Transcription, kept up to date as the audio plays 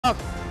Alright.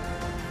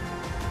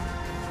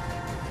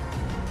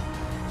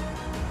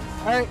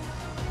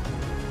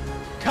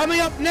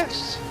 Coming up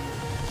next,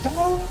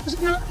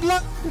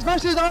 ThousandRedLines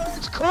versus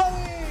Orange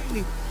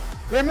Chloe.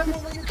 Remember,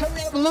 when you're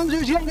coming up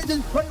losers, you don't get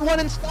to play one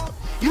and stop.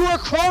 You are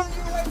crawling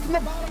your way from the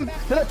bottom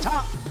back to the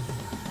top.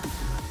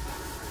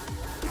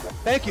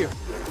 Thank you.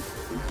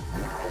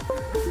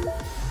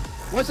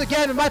 Once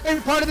again, my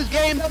favorite part of this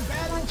game, the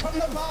battle from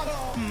the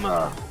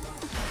bottom.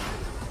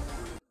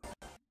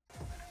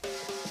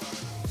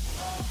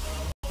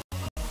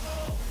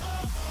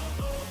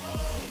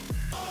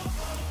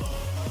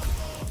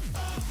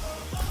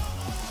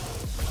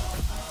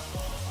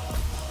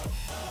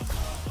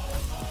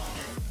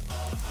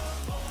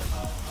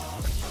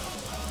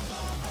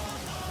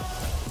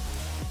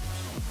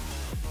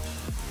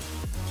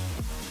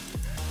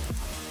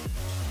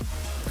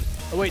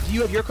 Oh wait, do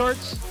you have your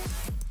cards?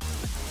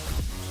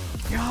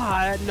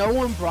 God, no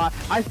one brought.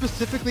 I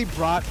specifically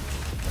brought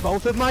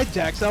both of my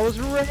decks. I was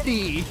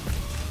ready.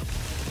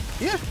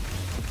 Yeah.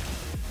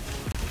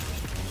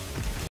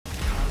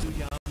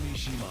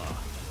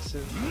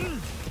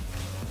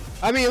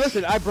 I mean,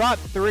 listen, I brought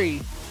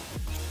three.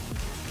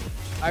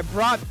 I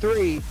brought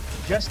three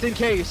just in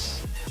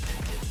case.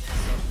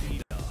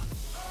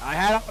 I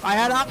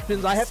had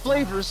options. I had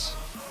flavors.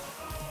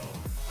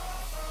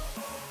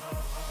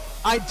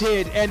 I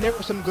did, and there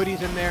were some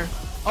goodies in there.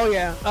 Oh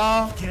yeah.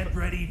 Get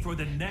ready for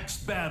the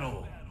next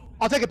battle.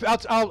 I'll take it.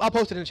 I'll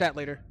post it in the chat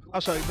later.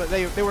 I'll show you. But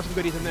there were some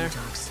goodies in there.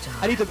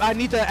 I need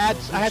to add.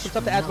 I had some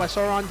stuff to add to my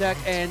Sauron deck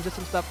and just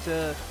some stuff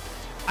to.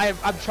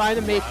 I'm trying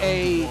to make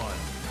a.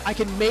 I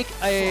can make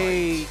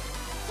a. Oh,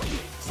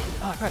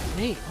 I forgot his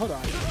name. Hold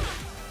on.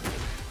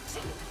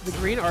 The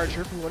Green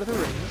Archer from Lord of the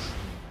Rings.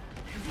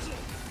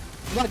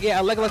 Yeah,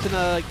 a Legolas and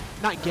a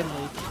not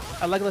Gimli.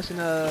 A Legolas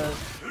and a.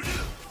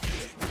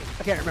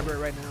 I can't remember it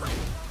right now.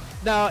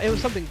 No, it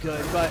was something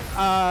good, but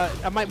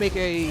I might make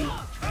a.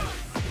 I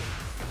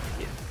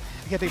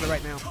can't think of it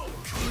right now.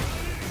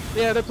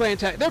 Yeah, they're playing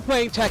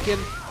Tekken.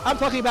 I'm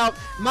talking about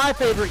my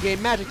favorite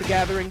game, Magic the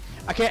Gathering.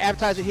 I can't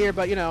advertise it here,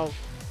 but you know.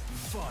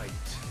 Fight.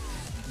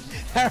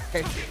 All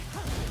right.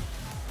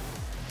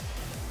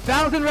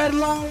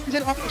 ThousandRedLines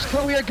and Orange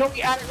Chloe are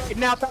going at it right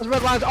now.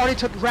 ThousandRedLines already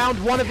took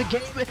round 1 of the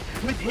game with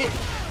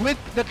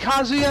the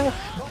Kazuya.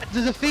 The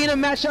Zafina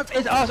matchup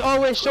is as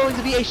always showing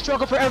to be a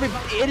struggle for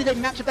everybody. It is a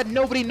matchup that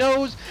nobody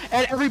knows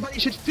and everybody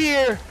should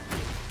fear.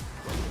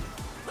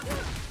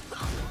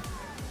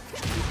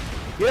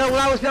 You know, when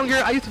I was younger,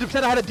 I used to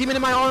pretend I had a demon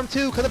in my arm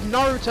too because of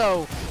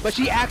Naruto, but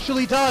she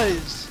actually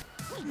does.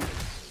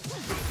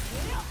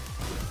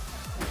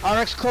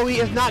 RX Chloe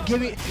is not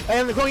giving,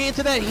 and going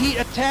into that heat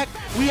attack,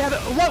 we have,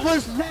 what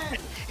was that?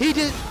 He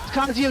did,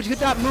 Kazuya could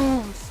not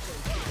move.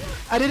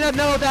 I did not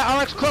know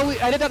that RX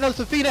Chloe, I did not know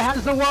Zafina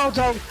has the wall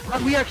zone,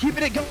 but we are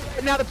keeping it going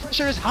right now. The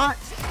pressure is hot.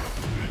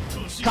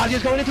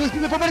 Kazuya's going into his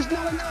demon, but it's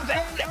not enough,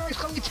 and RX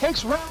Chloe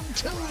takes round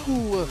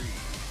 2.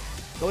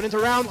 Going into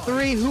round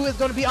 3, who is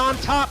going to be on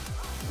top?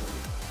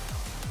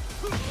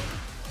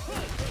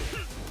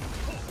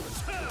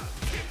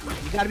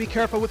 You gotta be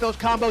careful with those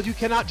combos. You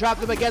cannot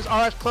drop them against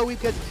RX Chloe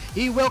because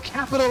he will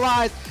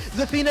capitalize.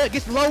 Zafina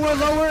gets lower,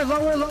 lower,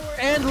 lower, lower,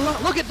 and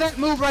look at that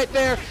move right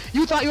there.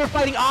 You thought you were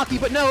fighting Aki,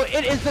 but no,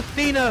 it is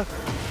Zafina.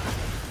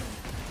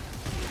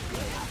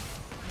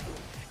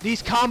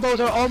 These combos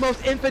are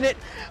almost infinite,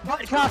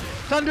 but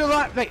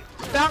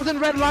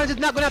ThousandRedLines is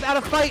not gonna have to out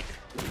of fight.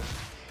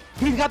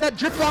 He's got that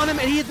drip on him,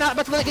 and he's not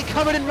about to let it get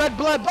covered in red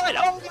blood, but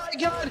oh my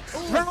god!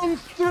 Round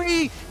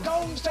 3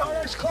 goes to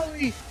RX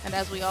Chloe! And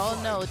as we all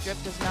know,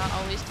 drip does not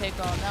always take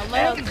on. Now,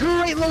 Love. And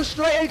great low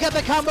strike, and you got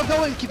that combo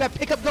going, keep that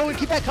pickup going,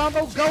 keep that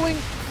combo going!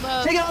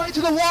 Love. Take it all the way to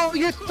the wall,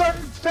 your third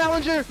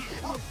challenger!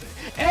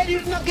 And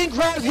you're not getting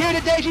grabbed here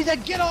today, she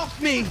said, get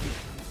off me!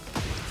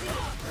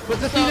 But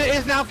Zafina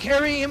is now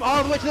carrying him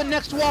all the way to the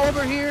next wall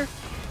over here.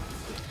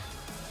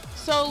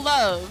 So,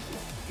 Love.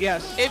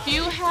 Yes. If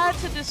you had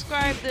to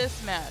describe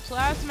this match,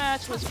 last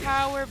match was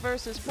power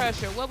versus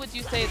pressure, what would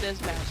you say this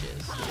match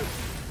is?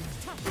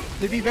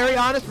 To be very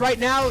honest, right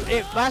now,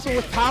 last one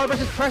was power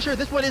versus pressure.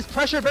 This one is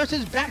pressure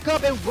versus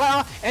backup and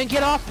wow, and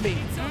get off me.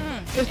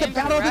 It's the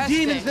battle of the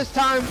demons this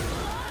time.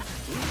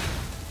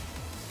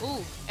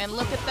 Ooh, and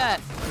look at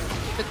that.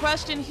 The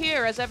question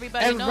here, as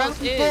everybody knows,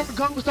 is... And round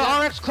 4 goes to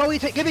RX Chloe,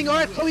 giving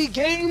RX Chloe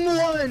game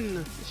 1.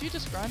 Did you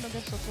just grind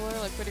against the floor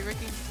like Pretty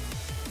Ricky?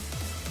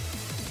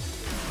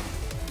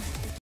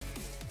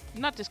 I'm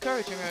not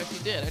discouraging her if you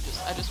did. I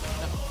just want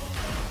to know.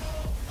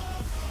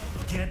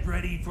 Get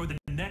ready for the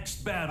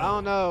next battle. I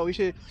don't know. We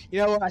should,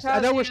 you know, I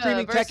know we're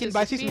streaming Tekken, but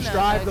I see some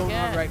strive going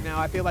on right now.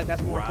 I feel like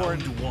that's more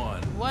important.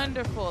 Round 1.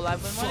 Wonderful.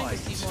 I've been wanting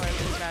to see more of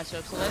this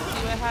matchup, so let's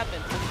see what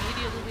happens.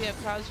 Immediately we have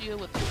Kazuya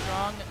with a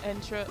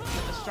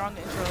strong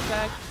intro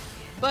attack,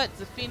 but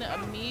Zafina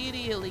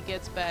immediately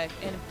gets back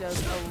and does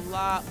a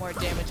lot more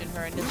damage in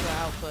her initial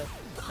output.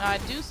 Now, I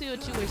do see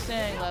what you were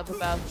saying, Love,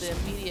 about the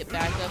immediate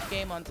backup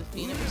game on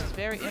Zafina, which is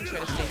very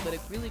interesting, but it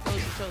really goes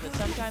to show that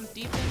sometimes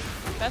defense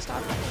is best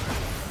offense.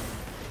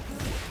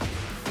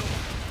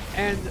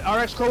 And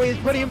RX Chloe is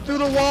putting him through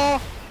the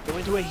wall,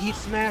 going to a heat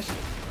smash.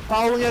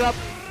 following it up.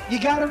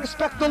 You gotta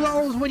respect the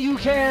lows when you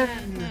can.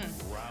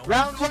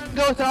 Round 1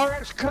 goes to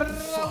RX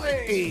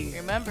Chloe.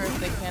 Remember, if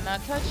they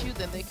cannot touch you,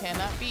 then they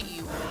cannot beat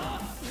you.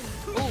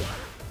 Ooh.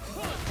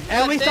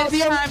 And But we saw this the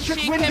time electric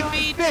she window can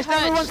be fist,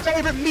 everyone's touched.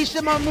 favorite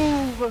Mishima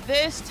move.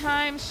 This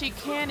time she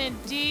can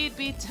indeed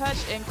be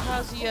touched, and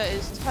Kazuya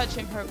is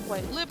touching her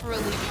quite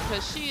liberally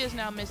because she is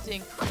now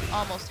missing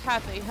almost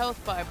half a health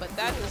bar, but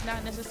that does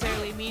not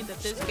necessarily mean that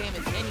this game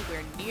is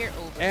anywhere near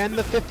over. And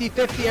the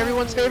 50-50,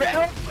 everyone's favorite.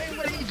 Oh,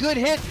 what a good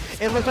hit.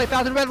 It looks like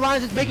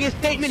ThousandRedLines is making a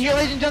statement here,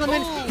 ladies and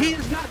gentlemen. Ooh. He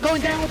is not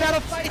going down without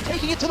a fight,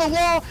 taking it to the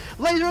wall.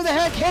 Laser in the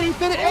head, can he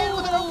fit it? And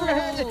with an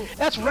overhead.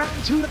 That's round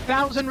 2 to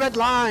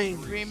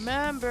ThousandRedLines.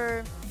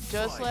 Remember,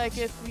 just like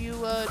a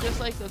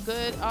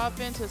good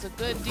offense is a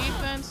good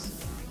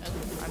defense.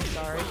 I'm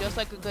sorry, just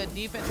like a good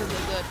defense is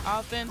a good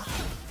offense.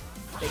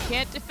 They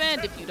can't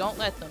defend if you don't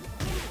let them.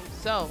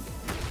 So,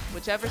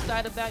 whichever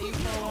side of that you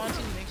fall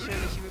onto, make sure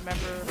that you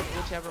remember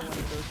whichever one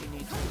of those you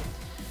need to.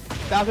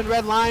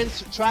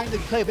 ThousandRedLines trying to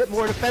play a bit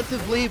more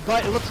defensively,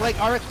 but it looks like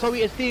RX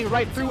Chloe is seeing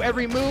right through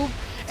every move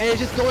and is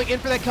just going in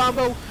for that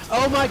combo.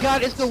 Oh my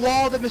god, it's the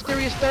wall, the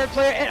mysterious third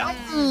player,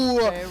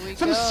 and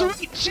some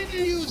sweet chin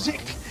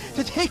music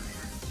to take.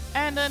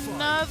 And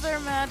another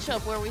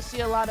matchup where we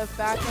see a lot of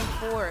back and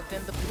forth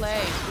in the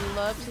plays. We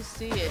love to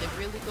see it. It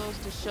really goes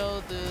to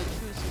show the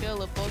true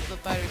skill of both the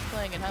fighters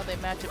playing and how they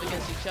match up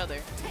against each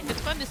other.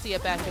 It's fun to see a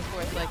back and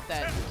forth like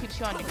that. Keeps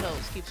you on your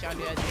toes, keeps you on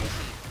your edge of your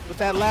seat. With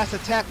that last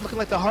attack looking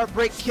like the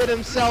Heartbreak Kid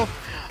himself,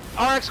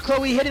 RX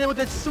Chloe hitting him with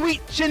the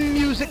sweet chin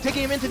music,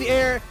 taking him into the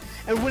air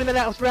and winning the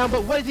last round.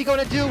 But what is he going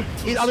to do?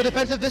 He's on the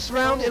defensive this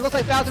round. It looks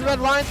like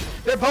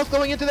ThousandRedLines, they're both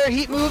going into their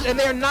heat moves, and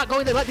they are not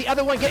going to let the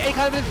other one get any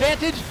kind of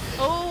advantage.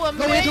 Oh,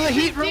 amazing going into the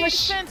heat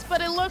rush. defense,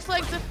 but it looks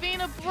like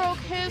Zafina broke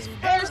his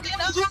first.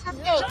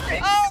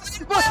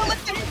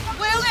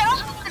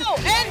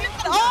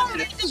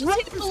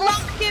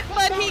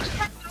 But he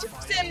counters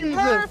it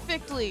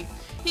perfectly.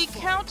 He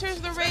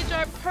counters the Rage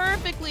Art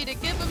perfectly to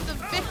give him the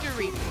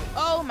victory.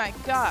 Oh my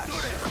gosh.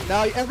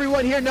 Now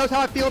everyone here knows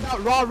how I feel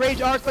about raw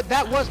Rage Arts, but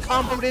that was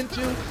comboed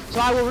into, so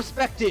I will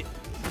respect it.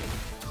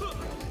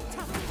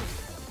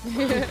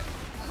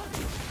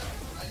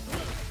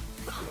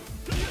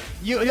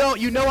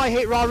 You know I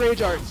hate raw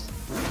Rage Arts.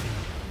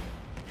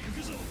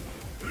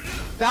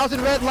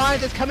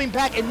 ThousandRedLines is coming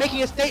back and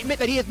making a statement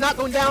that he is not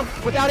going down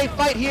without a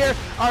fight here.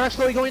 RX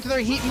Chloe going into their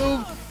heat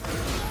move.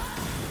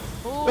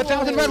 Ooh. But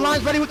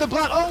ThousandRedLines ready with the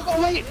block.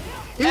 Oh wait!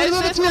 He was a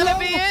little too low.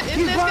 Is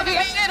this gonna be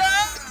it?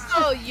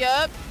 Oh,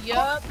 yup.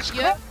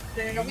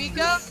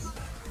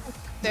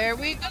 There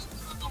we go.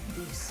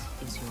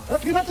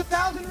 Let's give up to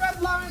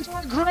ThousandRedLines for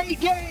a great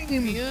game.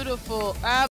 Beautiful.